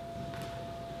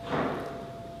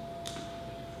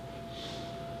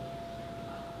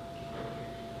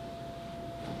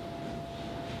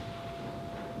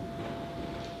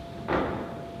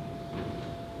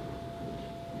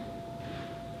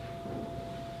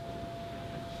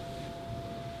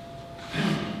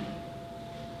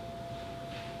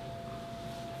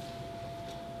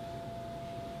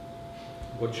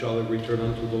 What shall I return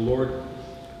unto the Lord?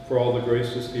 For all the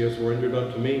graces he has rendered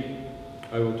unto me,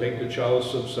 I will take the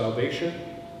chalice of salvation,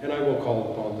 and I will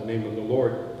call upon the name of the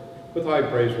Lord. With high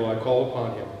praise will I call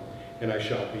upon him, and I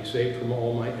shall be saved from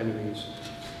all my enemies.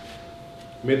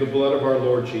 May the blood of our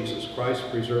Lord Jesus Christ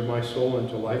preserve my soul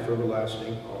unto life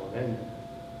everlasting. Amen.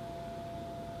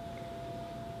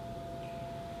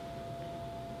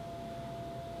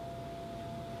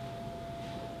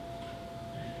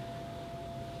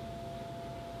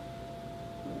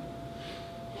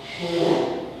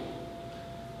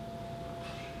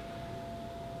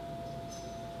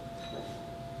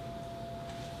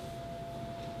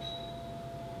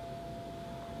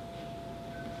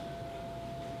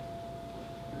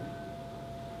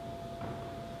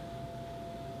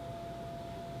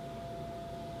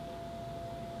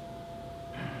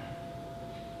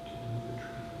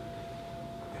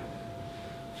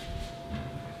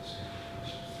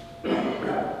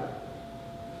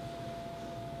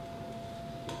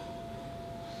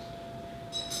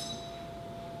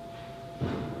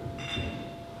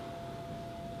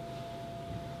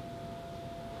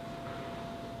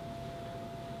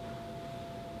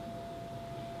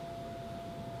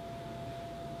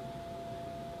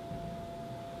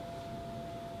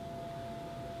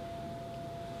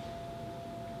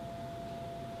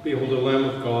 Behold the Lamb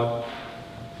of God.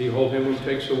 Behold him who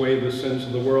takes away the sins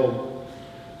of the world.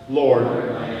 Lord,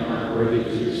 I am not worthy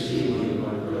to receive you,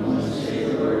 but only say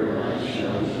the word, and I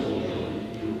shall be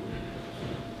healed.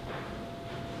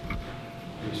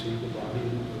 Receive the body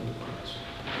and the blood of Christ.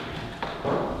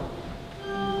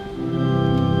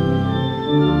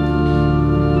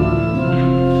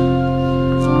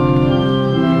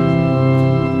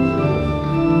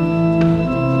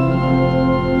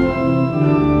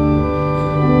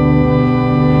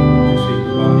 Receive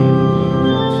the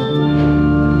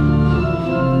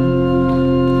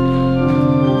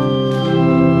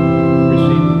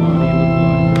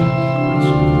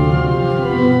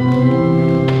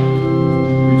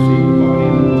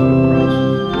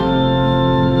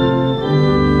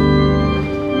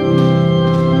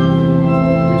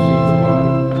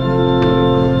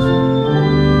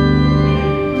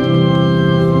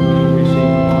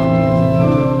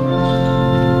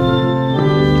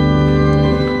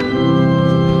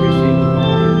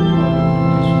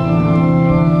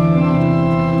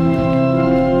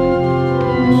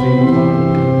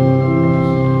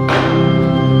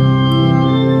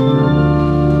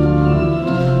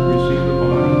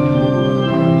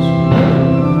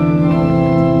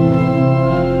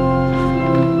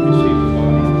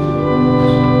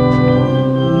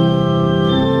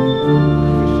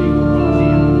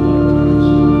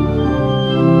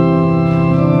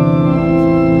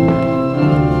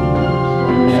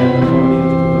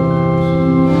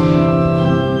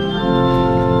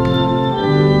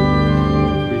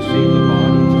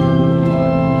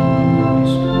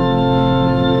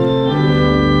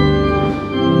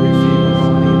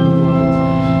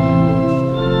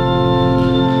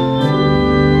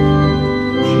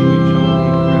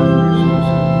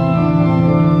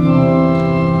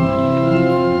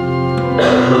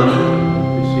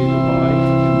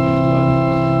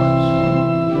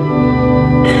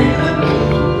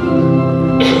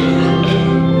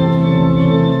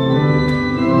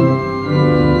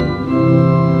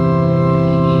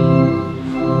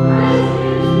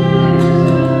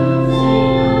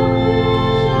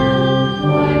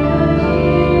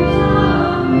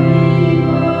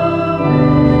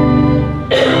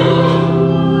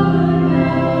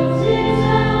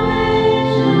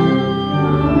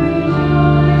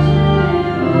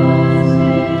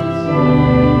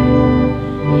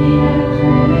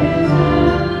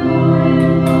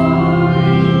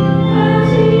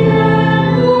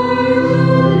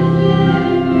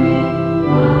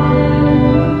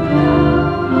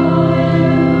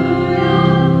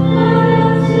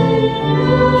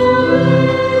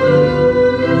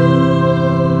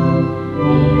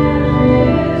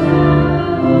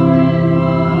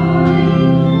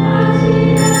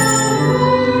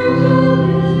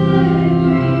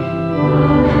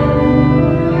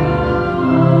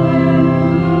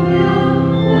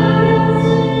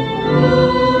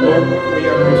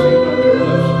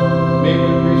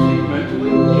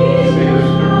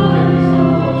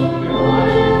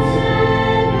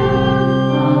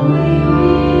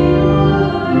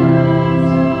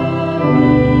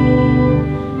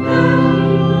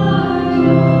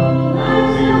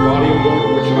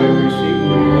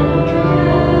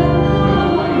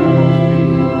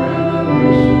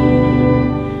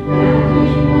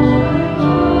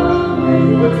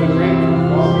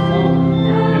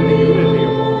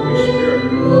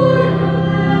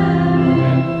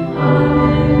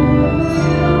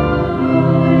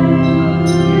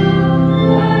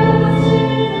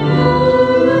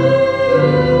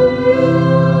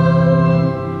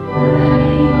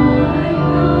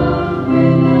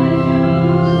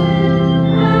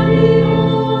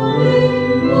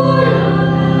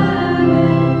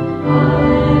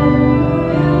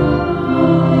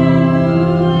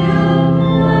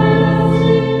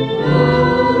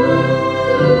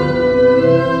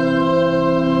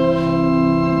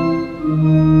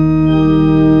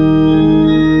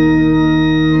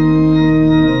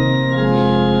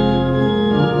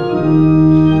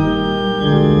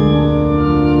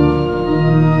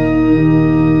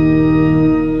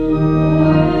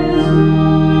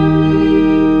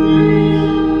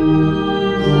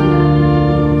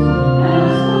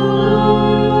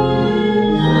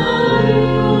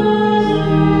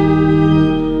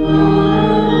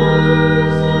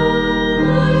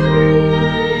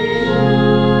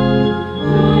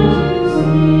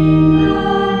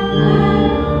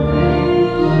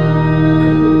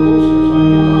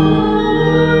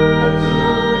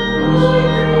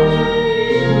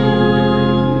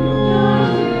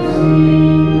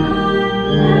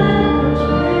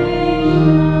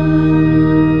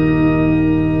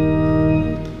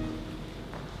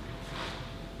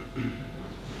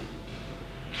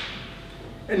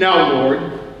And now, Lord,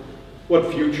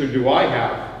 what future do I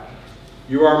have?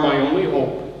 You are my only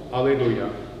hope. Alleluia.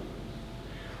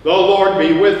 The Lord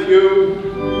be with you.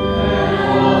 And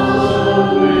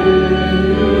also with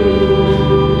you.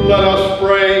 Let us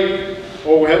pray.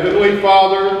 O Heavenly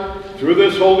Father, through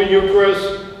this Holy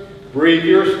Eucharist, breathe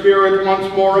your Spirit once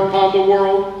more upon the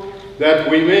world, that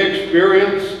we may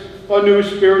experience a new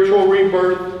spiritual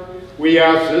rebirth. We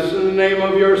ask this in the name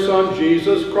of your Son,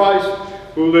 Jesus Christ,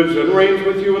 who lives and reigns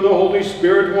with you in the Holy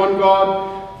Spirit, one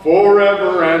God,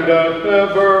 forever and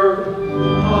ever.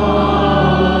 Amen.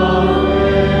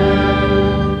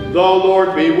 The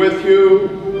Lord be with you.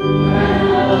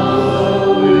 And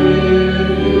also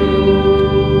with you.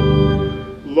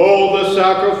 Lo, the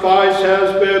sacrifice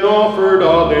has been offered.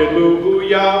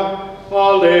 Alleluia.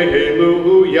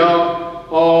 Alleluia.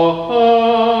 Alleluia.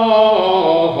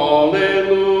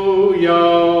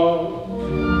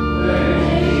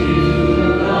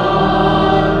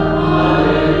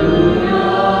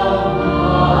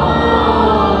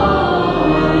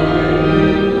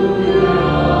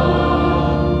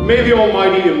 May the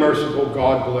Almighty and merciful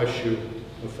God bless you,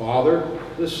 the Father,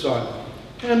 the Son,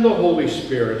 and the Holy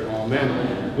Spirit.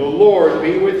 Amen. The Lord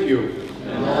be with you.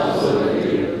 And also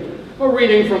with you. A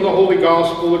reading from the Holy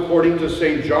Gospel according to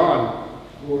St. John.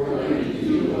 Glory to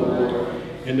you, Lord.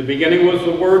 In the beginning was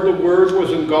the Word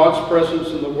was in God's presence,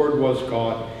 and the Word was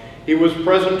God. He was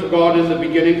present to God in the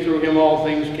beginning. Through him all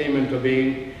things came into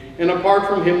being, and apart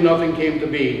from him nothing came to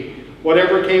be.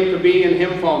 Whatever came to be in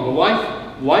him found the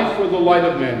life for the light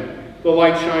of men. The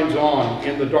light shines on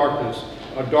in the darkness,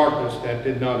 a darkness that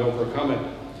did not overcome it.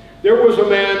 There was a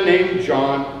man named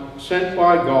John, sent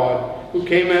by God, who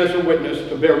came as a witness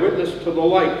to bear witness to the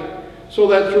light, so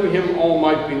that through him all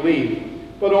might believe,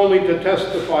 but only to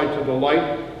testify to the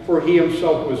light, for he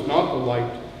himself was not the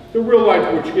light, the real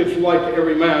light which gives light to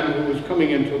every man who was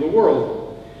coming into the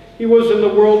world. He was in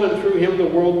the world, and through him the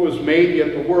world was made,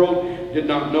 yet the world did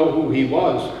not know who he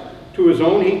was. To his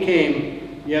own he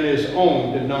came, yet his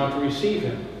own did not receive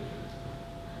him.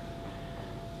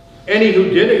 Any who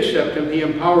did accept him, he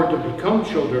empowered to become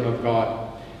children of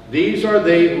God. These are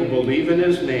they who believe in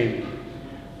his name,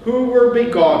 who were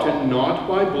begotten not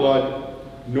by blood,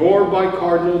 nor by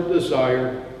carnal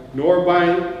desire, nor by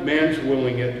man's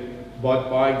willing it, but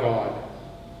by God.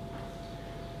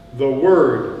 The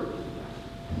Word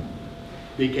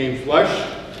became flesh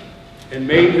and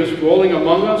made his dwelling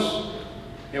among us,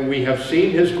 and we have seen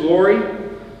his glory,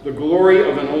 the glory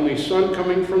of an only Son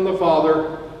coming from the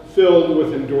Father, filled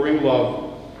with enduring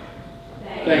love.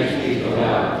 Thanks be to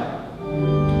God.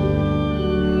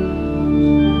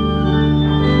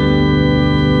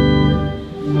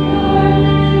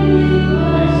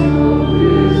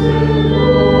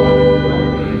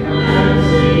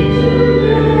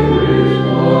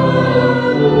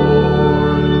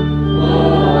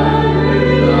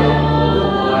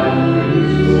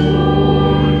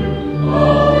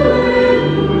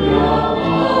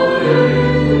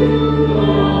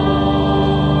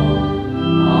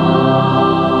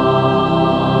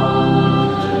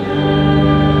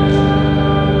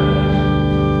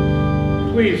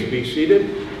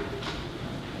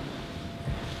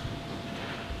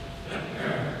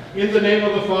 In the name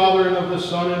of the Father, and of the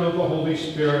Son, and of the Holy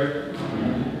Spirit.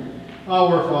 Amen.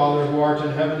 Our Father, who art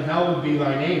in heaven, hallowed be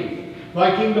thy name.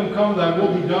 Thy kingdom come, thy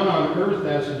will be done on earth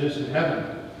as it is in heaven.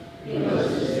 Give us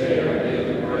this day our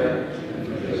daily bread, and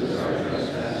forgive us our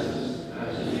trespasses,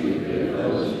 as we forgive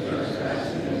those who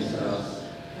trespass against us.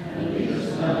 And lead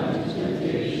us not into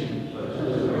temptation, but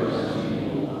deliver us from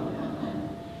evil. Amen.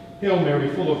 Hail Mary,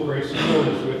 full of grace, the Lord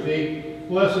is with thee.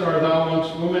 Blessed art thou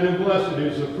amongst women, and blessed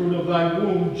is the fruit of thy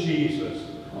womb, Jesus.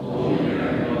 Holy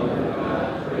Mary, Mother of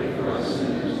God, pray for us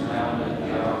sinners now and at the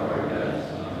hour of our death.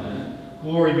 Amen.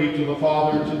 Glory be to the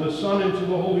Father, and to the Son, and to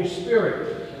the Holy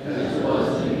Spirit. As it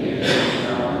was in the beginning,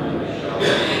 now and ever shall be,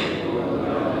 world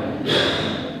without end.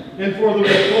 Amen. And for the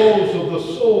repose of the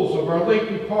souls of our late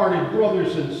departed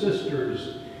brothers and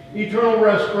sisters, eternal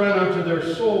rest grant unto their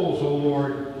souls, O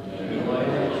Lord.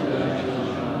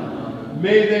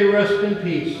 May they rest in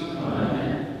peace.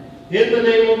 Amen. In the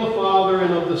name of the Father,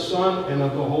 and of the Son, and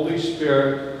of the Holy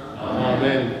Spirit.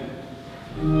 Amen.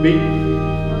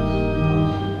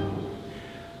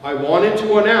 I wanted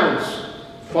to announce,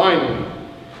 finally,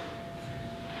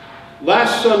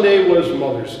 last Sunday was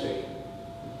Mother's Day,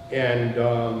 and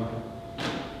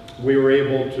we were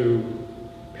able to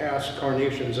pass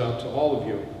carnations out to all of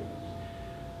you.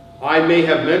 I may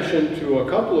have mentioned to a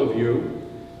couple of you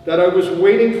that I was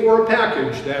waiting for a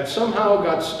package that somehow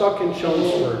got stuck in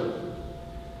Chelmsford.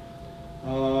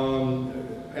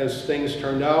 As things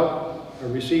turned out, I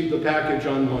received the package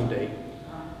on Monday.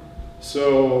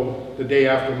 So the day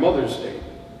after Mother's Day.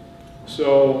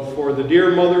 So for the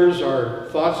dear mothers, our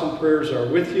thoughts and prayers are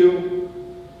with you,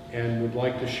 and would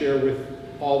like to share with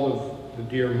all of the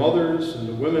dear mothers and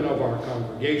the women of our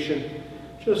congregation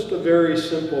just a very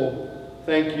simple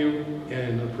thank you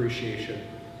and appreciation.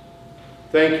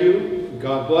 Thank you,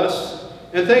 God bless,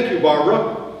 and thank you,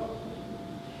 Barbara.